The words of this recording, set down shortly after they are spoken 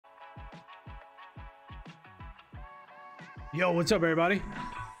Yo, what's up, everybody?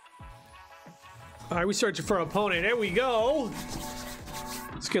 All right, we're searching for an opponent. There we go.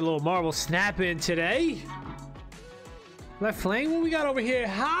 Let's get a little marble snap in today. Left lane, what we got over here?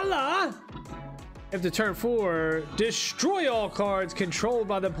 Holla! After turn 4, destroy all cards controlled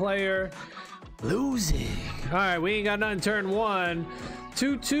by the player. Losing. All right, we ain't got nothing turn 1.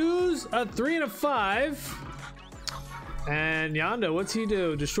 2 2s, a 3 and a 5. And Yonda, what's he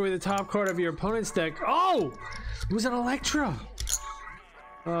do? Destroy the top card of your opponent's deck. Oh! It was an Electra.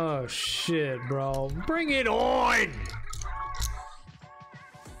 Oh, shit, bro. Bring it on!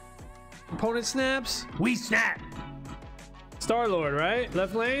 Opponent snaps. We snap. Star-Lord, right?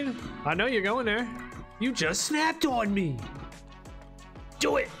 Left lane? I know you're going there. You just snapped on me.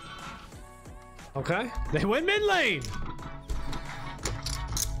 Do it. Okay. They went mid lane.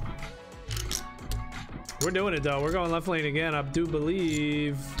 We're doing it, though. We're going left lane again, I do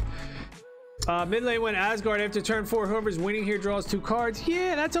believe. Mid lane went Asgard after turn 4. Whoever's winning here draws 2 cards.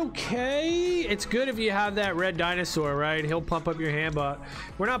 Yeah, that's okay. It's good if you have that red dinosaur, right? He'll pump up your hand, but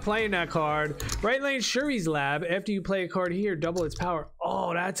we're not playing that card. Right lane, Shuri'S Lab. After you play a card here, double its power.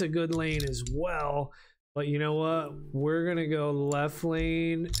 Oh, that's a good lane as well. But you know what? We're going to go left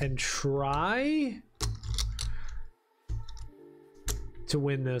lane and try to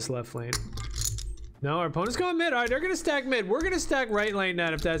win this left lane. No, our opponent's going mid. All right, they're going to stack mid. We're going to stack right lane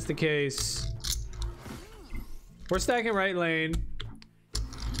then if that's the case. We're stacking right lane.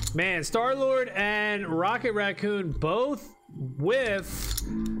 Man, Star-Lord and Rocket Raccoon both with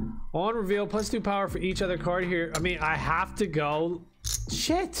on reveal +2 power for each other card here. I mean, I have to go.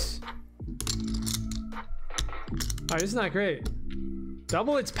 Shit. All right, this is not great.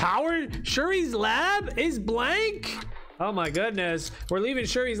 Double its power. Shuri'S Lab is blank. Oh my goodness. We're leaving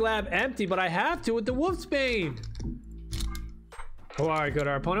Shuri'S Lab empty, but I have to with the Wolfsbane. Oh, all right, good.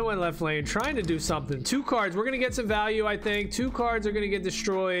 Our opponent went left lane, trying to do something. 2 cards. We're going to get some value, I think. 2 cards are going to get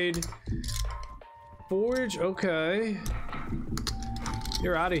destroyed. Forge, okay.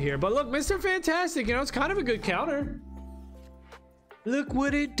 You're out of here. But look, Mr. Fantastic, you know, it's kind of a good counter. Look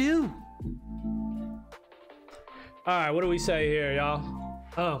what it do. All right, what do we say here, y'all?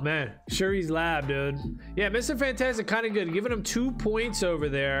 Oh, man. Shuri'S Lab, dude. Yeah, Mr. Fantastic, kind of good. Giving him 2 points over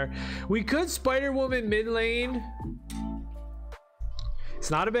there. We could Spider-Woman mid lane. It's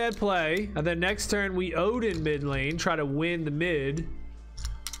not a bad play. And then next turn, we Odin mid lane. Try to win the mid.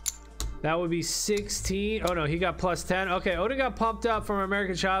 That would be 16. Oh, no, he got +10. Okay, Odin got pumped up from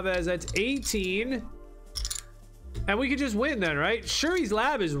American Chavez. That's 18. And we could just win then, right? Shuri'S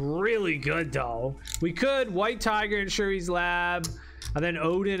Lab is really good, though. We could White Tiger and Shuri'S Lab. And then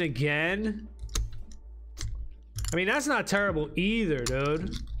Odin again. I mean, that's not terrible either,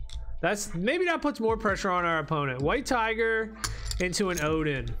 dude. That's maybe that puts more pressure on our opponent. White Tiger into an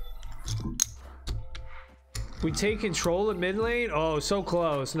Odin. We take control of mid lane. Oh, so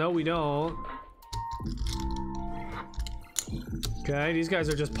close. No, we don't. Okay, these guys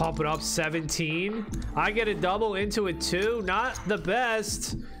are just pumping up 17. I get a double into it too. Not the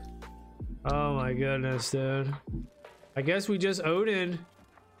best. Oh my goodness, dude. I guess we just Odin.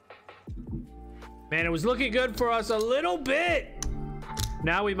 Man, it was looking good for us a little bit.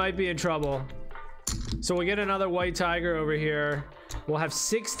 Now we might be in trouble. So we get another White Tiger over here. We'll have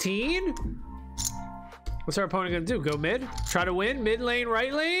 16. What's our opponent gonna do? Go mid? Try to win? Mid lane,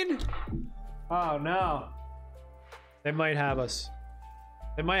 right lane? Oh no. They might have us.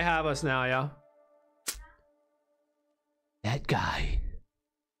 They might have us now, yeah. That guy.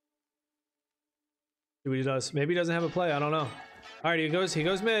 See what he does. Maybe he doesn't have a play. I don't know. All right, he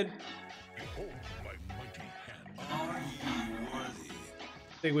goes mid.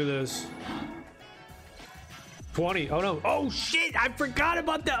 I think we lose. 20. Oh no. Oh shit, I forgot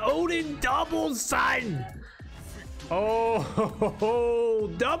about the Odin double, son.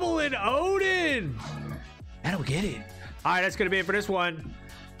 Oh, double in Odin. I don't get it. All right, that's gonna be it for this one.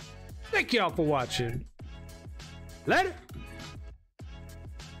 Thank y'all for watching. Later.